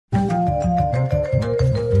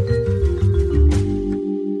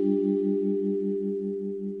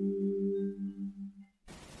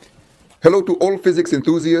Hello to all physics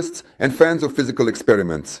enthusiasts and fans of physical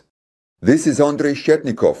experiments. This is Andrei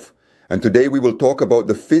Shetnikov, and today we will talk about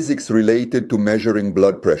the physics related to measuring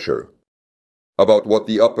blood pressure. About what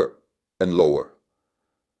the upper and lower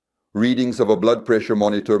readings of a blood pressure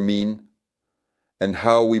monitor mean, and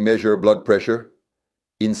how we measure blood pressure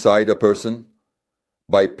inside a person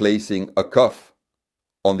by placing a cuff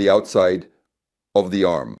on the outside of the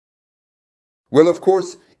arm. Well, of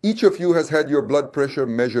course, each of you has had your blood pressure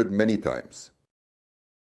measured many times.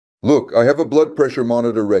 Look, I have a blood pressure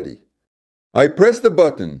monitor ready. I press the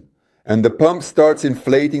button and the pump starts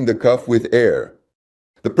inflating the cuff with air.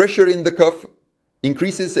 The pressure in the cuff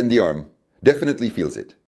increases and the arm definitely feels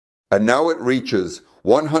it. And now it reaches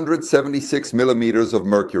 176 millimeters of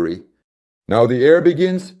mercury. Now the air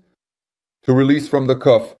begins to release from the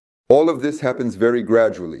cuff. All of this happens very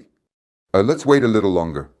gradually. Let's wait a little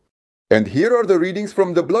longer. And here are the readings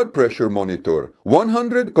from the blood pressure monitor.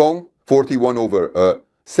 41 over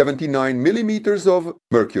 79 millimeters of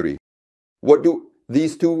mercury. What do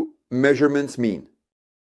these two measurements mean?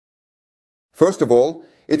 First of all,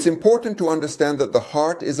 it's important to understand that the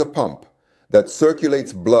heart is a pump that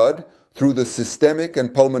circulates blood through the systemic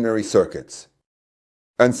and pulmonary circuits.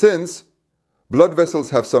 And since blood vessels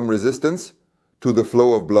have some resistance to the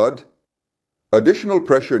flow of blood, additional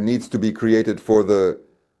pressure needs to be created for the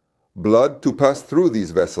blood to pass through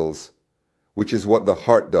these vessels, which is what the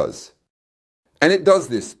heart does. And it does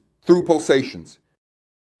this through pulsations.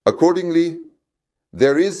 Accordingly,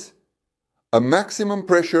 there is a maximum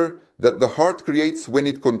pressure that the heart creates when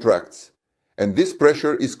it contracts, and this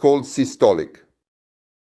pressure is called systolic.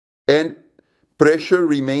 And pressure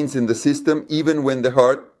remains in the system even when the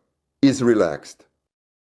heart is relaxed.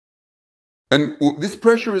 And this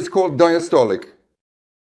pressure is called diastolic.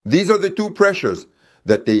 These are the two pressures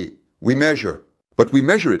that we measure. But we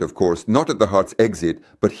measure it, of course, not at the heart's exit,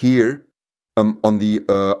 but here on the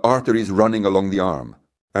arteries running along the arm.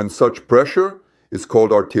 And such pressure is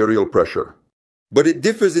called arterial pressure. But it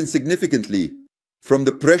differs insignificantly from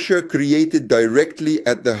the pressure created directly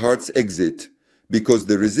at the heart's exit, because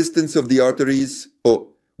the resistance of the arteries,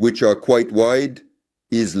 which are quite wide,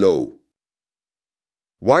 is low.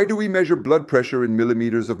 Why do we measure blood pressure in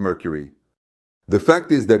millimeters of mercury? The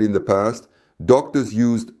fact is that in the past, doctors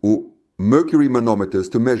used mercury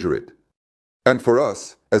manometers to measure it. And for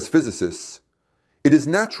us, as physicists, it is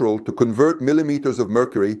natural to convert millimeters of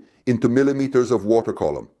mercury into millimeters of water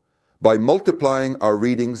column by multiplying our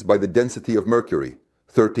readings by the density of mercury,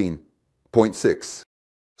 13.6.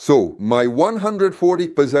 So, my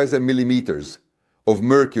 140 millimeters of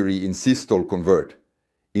mercury in systole convert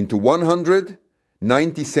into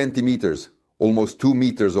 190 centimeters, almost 2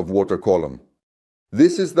 meters of water column.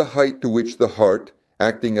 This is the height to which the heart,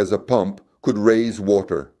 acting as a pump, could raise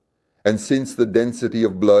water. And since the density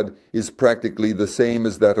of blood is practically the same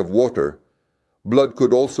as that of water, blood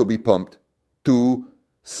could also be pumped to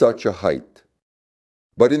such a height.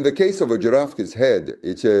 But in the case of a giraffe's head,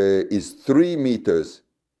 it is 3 meters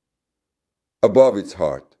above its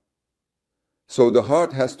heart. So the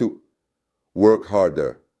heart has to work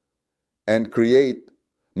harder and create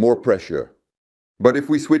more pressure. But if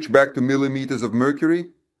we switch back to millimeters of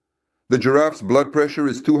mercury, the giraffe's blood pressure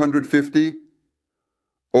is 250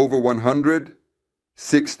 over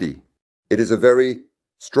 160. It is a very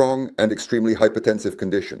strong and extremely hypertensive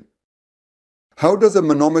condition. How does a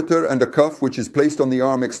manometer and a cuff, which is placed on the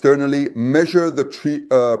arm externally, measure the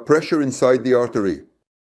pressure inside the artery?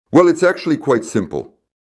 Well, it's actually quite simple.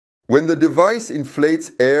 When the device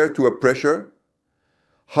inflates air to a pressure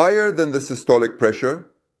higher than the systolic pressure,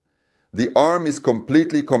 the arm is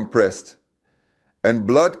completely compressed, and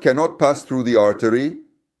blood cannot pass through the artery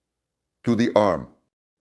to the arm.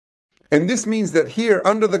 And this means that here,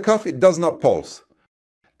 under the cuff, it does not pulse.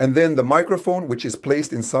 And then the microphone, which is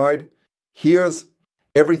placed inside, hears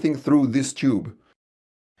everything through this tube.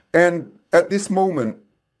 And at this moment,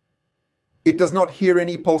 it does not hear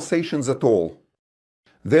any pulsations at all.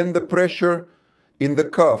 Then the pressure in the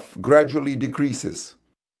cuff gradually decreases.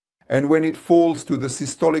 And when it falls to the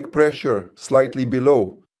systolic pressure slightly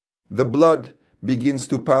below, the blood begins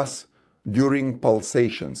to pass during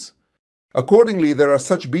pulsations. Accordingly, there are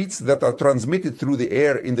such beats that are transmitted through the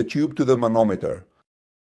air in the tube to the manometer.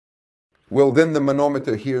 Well, then the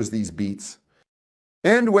manometer hears these beats.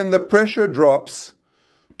 And when the pressure drops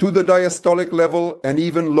to the diastolic level and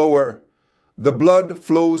even lower, the blood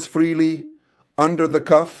flows freely under the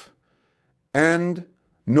cuff and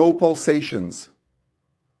no pulsations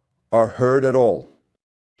are heard at all.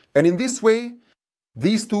 And in this way,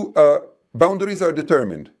 these two boundaries are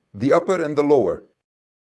determined, the upper and the lower.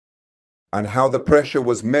 And how the pressure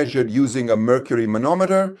was measured using a mercury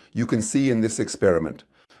manometer, you can see in this experiment.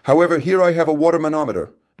 However, here I have a water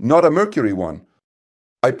manometer, not a mercury one.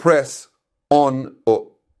 I press on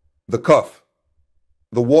the cuff.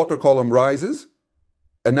 The water column rises,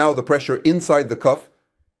 and now the pressure inside the cuff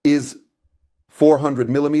is 400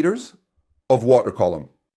 millimeters of water column.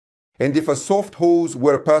 And if a soft hose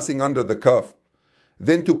were passing under the cuff,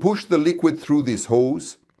 then to push the liquid through this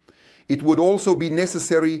hose, it would also be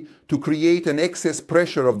necessary to create an excess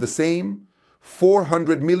pressure of the same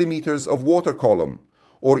 400 millimeters of water column,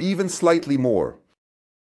 or even slightly more.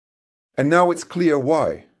 And now it's clear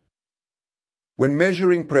why. When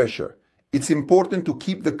measuring pressure, it's important to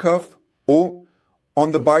keep the cuff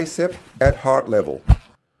on the bicep at heart level,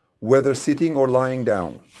 whether sitting or lying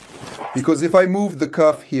down. Because if I move the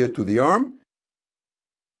cuff here to the arm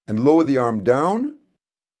and lower the arm down,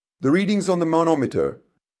 the readings on the manometer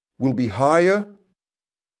will be higher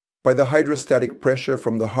by the hydrostatic pressure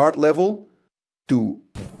from the heart level to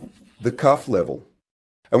the cuff level.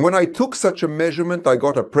 And when I took such a measurement, I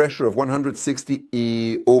got a pressure of 160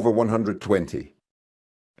 E over 120.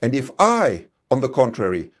 And if I, on the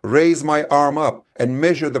contrary, raise my arm up and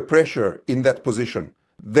measure the pressure in that position,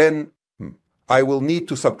 then I will need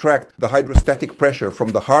to subtract the hydrostatic pressure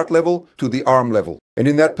from the heart level to the arm level. And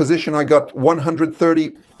in that position, I got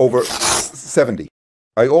 130 over 70.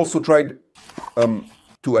 I also tried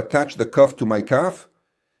to attach the cuff to my calf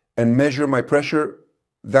and measure my pressure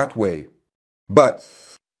that way. But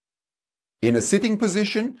in a sitting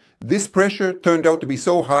position, this pressure turned out to be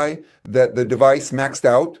so high that the device maxed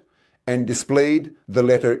out and displayed the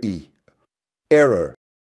letter E. Error.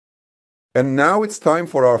 And now it's time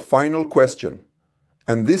for our final question.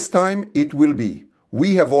 And this time it will be,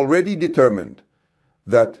 we have already determined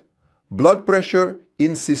that blood pressure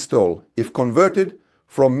in systole, if converted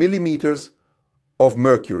from millimeters of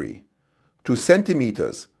mercury to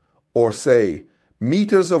centimeters, or say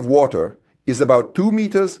meters of water, is about 2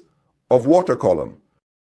 meters of water column.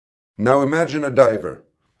 Now imagine a diver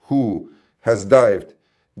who has dived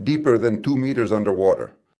deeper than 2 meters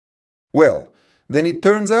underwater. Well, then it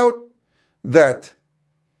turns out that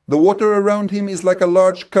the water around him is like a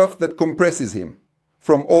large cuff that compresses him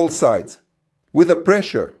from all sides with a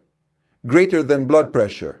pressure greater than blood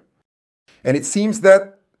pressure. And it seems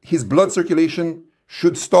that his blood circulation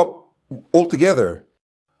should stop altogether.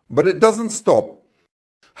 But it doesn't stop.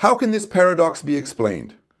 How can this paradox be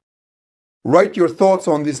explained? Write your thoughts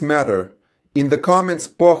on this matter in the comments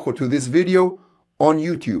below to this video on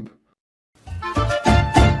YouTube.